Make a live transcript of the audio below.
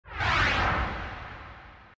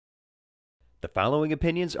The following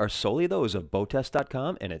opinions are solely those of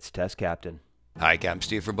BoatTest.com and its test captain. Hi, I'm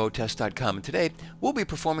Steve from BoatTest.com, and today we'll be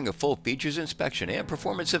performing a full features inspection and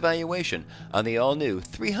performance evaluation on the all-new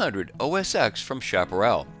 300 OSX from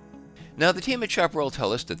Chaparral. Now, the team at Chaparral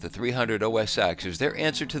tell us that the 300 OSX is their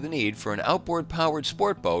answer to the need for an outboard-powered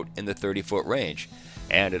sport boat in the 30-foot range,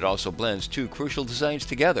 and it also blends two crucial designs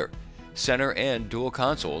together, center and dual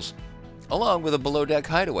consoles, along with a below-deck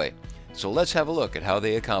hideaway. So let's have a look at how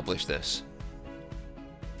they accomplish this.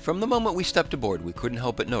 From the moment we stepped aboard, we couldn't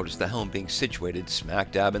help but notice the helm being situated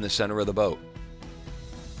smack dab in the center of the boat.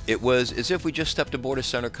 It was as if we just stepped aboard a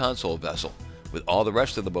center console vessel, with all the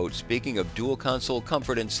rest of the boat speaking of dual console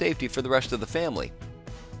comfort and safety for the rest of the family.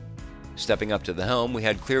 Stepping up to the helm, we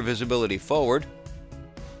had clear visibility forward.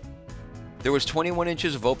 There was 21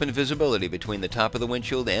 inches of open visibility between the top of the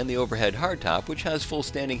windshield and the overhead hardtop, which has full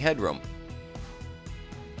standing headroom.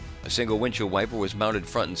 A single windshield wiper was mounted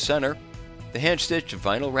front and center. The hand-stitched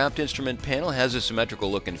vinyl-wrapped instrument panel has a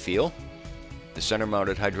symmetrical look and feel. The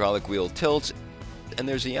center-mounted hydraulic wheel tilts, and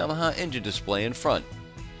there's a Yamaha engine display in front.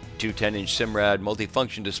 Two 10-inch Simrad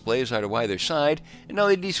multifunction displays are to either side, and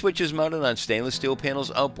LED switches mounted on stainless steel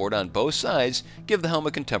panels outboard on both sides give the helm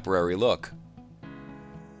a contemporary look.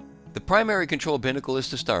 The primary control binnacle is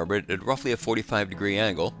to starboard at roughly a 45-degree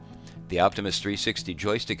angle. The Optimus 360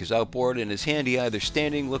 joystick is outboard and is handy either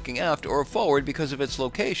standing, looking aft, or forward because of its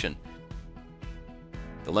location.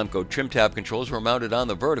 The Lemco trim tab controls were mounted on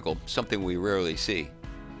the vertical, something we rarely see.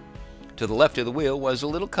 To the left of the wheel was a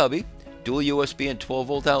little cubby, dual USB and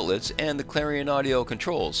 12-volt outlets, and the Clarion audio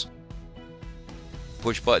controls.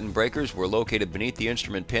 Push-button breakers were located beneath the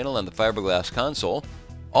instrument panel on the fiberglass console.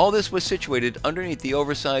 All this was situated underneath the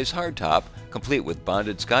oversized hardtop, complete with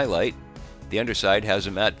bonded skylight. The underside has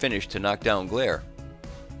a matte finish to knock down glare.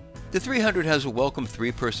 The 300 has a welcome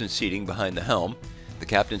three-person seating behind the helm. The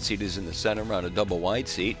captain's seat is in the center on a double-wide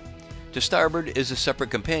seat. To starboard is a separate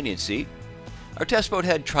companion seat. Our test boat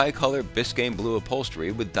had tricolor Biscayne blue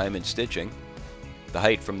upholstery with diamond stitching. The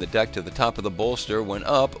height from the deck to the top of the bolster when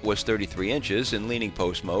up was 33 inches in leaning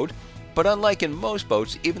post mode, but unlike in most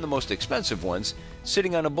boats, even the most expensive ones,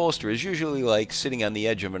 sitting on a bolster is usually like sitting on the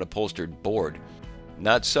edge of an upholstered board.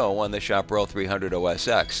 Not so on the Chaparral 300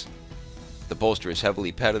 OSX. The bolster is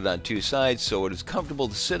heavily padded on two sides, so it is comfortable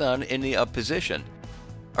to sit on in the up position.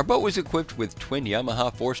 Our boat was equipped with twin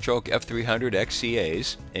Yamaha 4-stroke F300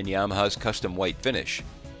 XCAs in Yamaha's custom white finish.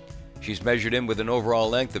 She's measured in with an overall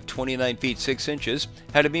length of 29 feet 6 inches,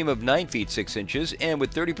 had a beam of 9 feet 6 inches, and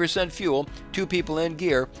with 30% fuel, 2 people and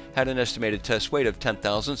gear, had an estimated test weight of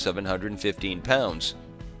 10,715 pounds.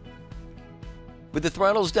 With the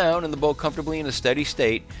throttles down and the boat comfortably in a steady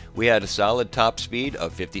state, we had a solid top speed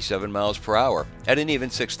of 57 miles per hour at an even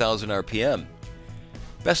 6,000 RPM.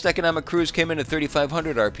 Best economic cruise came in at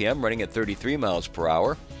 3,500 RPM, running at 33 miles per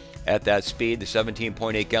hour. At that speed, the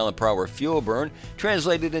 17.8 gallon per hour fuel burn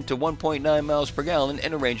translated into 1.9 miles per gallon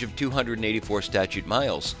and a range of 284 statute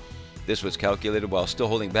miles. This was calculated while still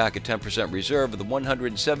holding back a 10% reserve of the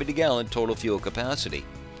 170 gallon total fuel capacity.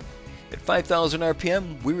 At 5,000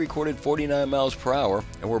 RPM, we recorded 49 miles per hour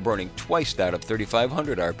and were burning twice that of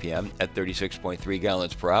 3,500 RPM at 36.3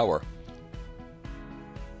 gallons per hour.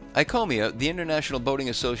 ICOMIA, the International Boating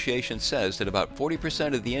Association, says that about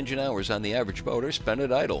 40% of the engine hours on the average boat are spent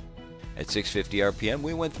at idle. At 650 RPM,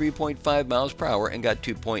 we went 3.5 miles per hour and got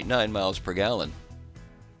 2.9 miles per gallon.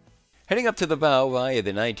 Heading up to the bow via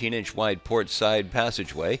the 19-inch wide port side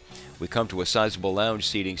passageway, we come to a sizable lounge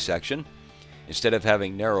seating section. Instead of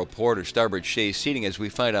having narrow port or starboard chaise seating as we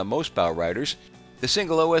find on most bow riders, the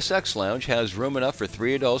single OSX lounge has room enough for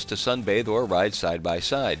 3 adults to sunbathe or ride side by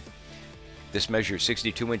side. This measures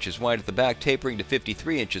 62 inches wide at the back, tapering to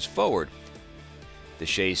 53 inches forward. The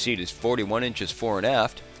chaise seat is 41 inches fore and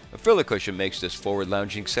aft. A filler cushion makes this forward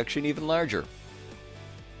lounging section even larger.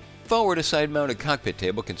 Forward, a side-mounted cockpit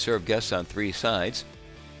table can serve guests on 3 sides.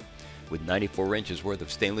 With 94 inches worth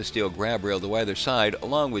of stainless steel grab rail to either side,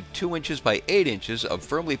 along with 2 inches by 8 inches of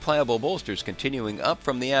firmly pliable bolsters continuing up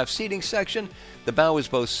from the aft seating section, the bow is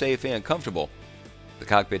both safe and comfortable. The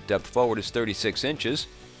cockpit depth forward is 36 inches.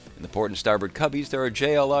 In the port and starboard cubbies, there are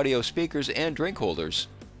JL audio speakers and drink holders.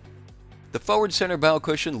 The forward center bow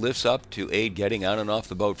cushion lifts up to aid getting on and off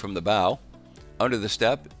the boat from the bow. Under the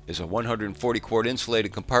step is a 140-quart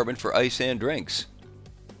insulated compartment for ice and drinks.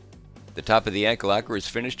 The top of the anchor locker is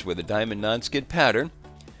finished with a diamond non-skid pattern.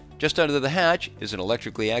 Just under the hatch is an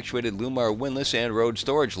electrically actuated Lumar windlass and road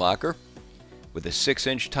storage locker with a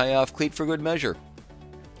 6-inch tie-off cleat for good measure.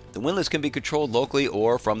 The windlass can be controlled locally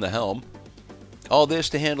or from the helm. All this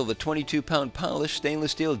to handle the 22-pound polished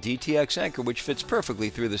stainless steel DTX anchor, which fits perfectly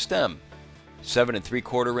through the stem. 7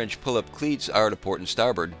 3/4-inch pull-up cleats are to port and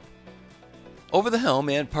starboard. Over the helm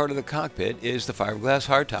and part of the cockpit is the fiberglass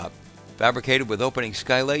hardtop, fabricated with opening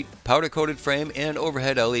skylight, powder-coated frame, and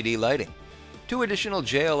overhead LED lighting. 2 additional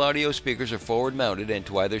JL audio speakers are forward-mounted and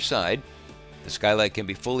to either side. The skylight can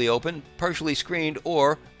be fully open, partially screened,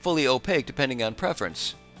 or fully opaque depending on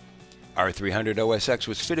preference. Our 300 OSX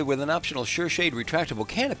was fitted with an optional SureShade retractable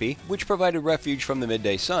canopy, which provided refuge from the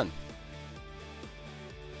midday sun.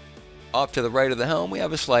 Off to the right of the helm, we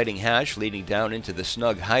have a sliding hatch leading down into the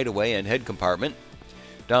snug hideaway and head compartment.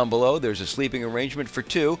 Down below, there's a sleeping arrangement for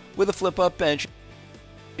 2 with a flip-up bench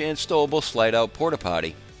and stowable slide-out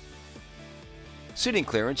porta-potty. Sitting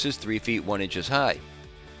clearance is 3 feet 1 inches high.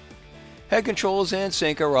 Head controls and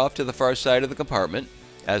sink are off to the far side of the compartment,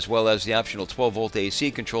 as well as the optional 12-volt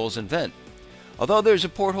AC controls and vent. Although there's a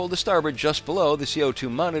porthole to starboard just below the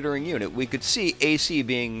CO2 monitoring unit, we could see AC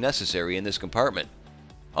being necessary in this compartment.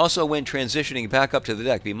 Also, when transitioning back up to the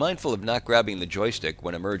deck, be mindful of not grabbing the joystick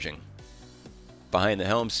when emerging. Behind the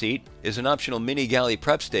helm seat is an optional mini galley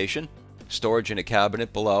prep station, storage in a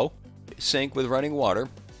cabinet below, sink with running water,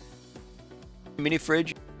 mini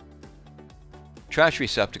fridge, trash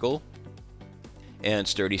receptacle, and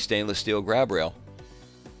sturdy stainless steel grab rail.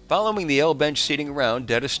 Following the L-bench seating around,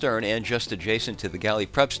 dead astern and just adjacent to the galley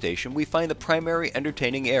prep station, we find the primary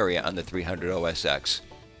entertaining area on the 300 OSX.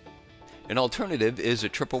 An alternative is a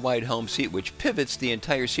triple-wide helm seat which pivots the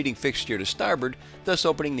entire seating fixture to starboard, thus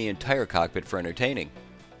opening the entire cockpit for entertaining.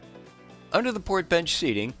 Under the port bench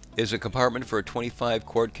seating is a compartment for a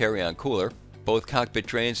 25-quart carry-on cooler. Both cockpit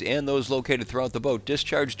drains and those located throughout the boat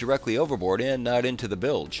discharge directly overboard and not into the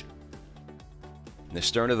bilge. In the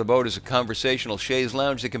stern of the boat is a conversational chaise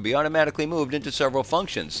lounge that can be automatically moved into several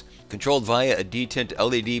functions, controlled via a detint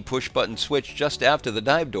LED push-button switch just after the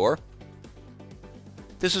dive door.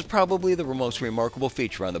 This is probably the most remarkable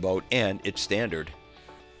feature on the boat, and it's standard.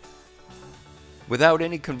 Without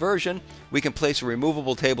any conversion, we can place a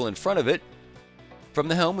removable table in front of it. From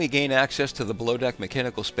the helm, we gain access to the below-deck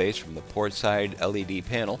mechanical space from the port side LED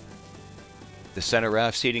panel. The center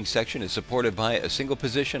aft seating section is supported by a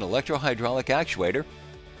single-position electro-hydraulic actuator.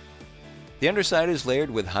 The underside is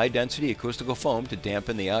layered with high-density acoustical foam to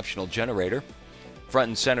dampen the optional generator. Front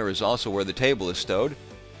and center is also where the table is stowed.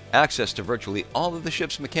 Access to virtually all of the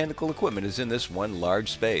ship's mechanical equipment is in this one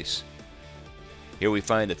large space. Here we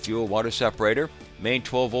find the fuel water separator, main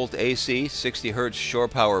 12-volt AC 60 Hz shore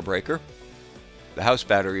power breaker, the house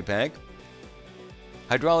battery bank,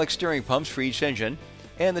 hydraulic steering pumps for each engine,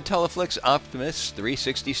 and the Teleflex Optimus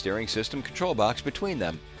 360 steering system control box between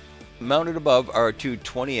them. Mounted above are 2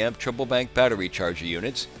 20-amp triple bank battery charger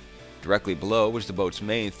units. Directly below was the boat's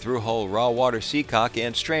main through-hull raw water seacock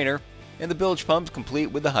and strainer, and the bilge pumps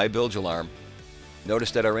complete with the high bilge alarm.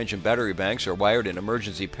 Notice that our engine battery banks are wired in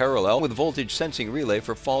emergency parallel with voltage sensing relay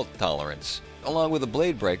for fault tolerance, along with a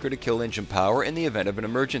blade breaker to kill engine power in the event of an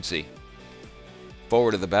emergency.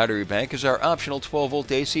 Forward of the battery bank is our optional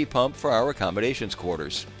 12-volt AC pump for our accommodations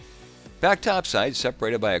quarters. Back topside,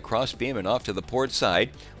 separated by a cross beam and off to the port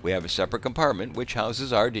side, we have a separate compartment which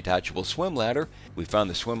houses our detachable swim ladder. We found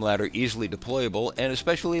the swim ladder easily deployable and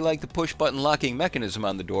especially like the push-button locking mechanism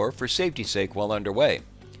on the door for safety's sake while underway.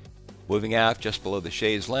 Moving aft just below the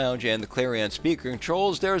chaise lounge and the Clarion speaker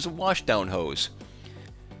controls, there is a washdown hose.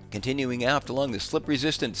 Continuing aft along the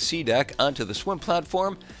slip-resistant sea deck onto the swim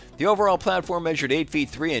platform, the overall platform measured 8 feet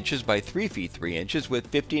 3 inches by 3 feet 3 inches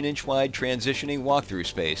with 15-inch wide transitioning walk-through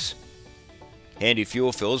space. Handy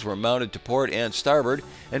fuel fills were mounted to port and starboard,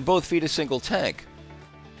 and both feed a single tank.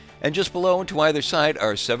 And just below and to either side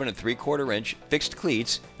are 7 3/4-inch fixed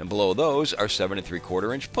cleats, and below those are 7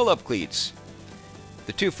 3/4-inch pull-up cleats.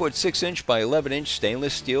 The 2-foot 6-inch by 11-inch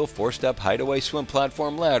stainless steel 4-step hideaway swim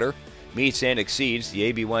platform ladder meets and exceeds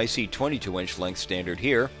the ABYC 22-inch length standard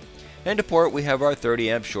here. And to port we have our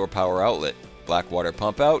 30-amp shore power outlet, black water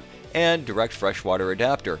pump out, and direct freshwater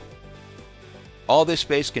adapter. All this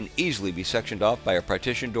space can easily be sectioned off by a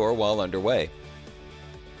partition door while underway.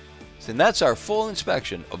 And that's our full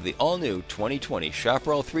inspection of the all-new 2020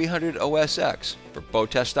 Chaparral 300 OSX. For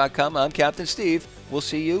BoatTest.com, I'm Captain Steve. We'll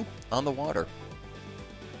see you on the water.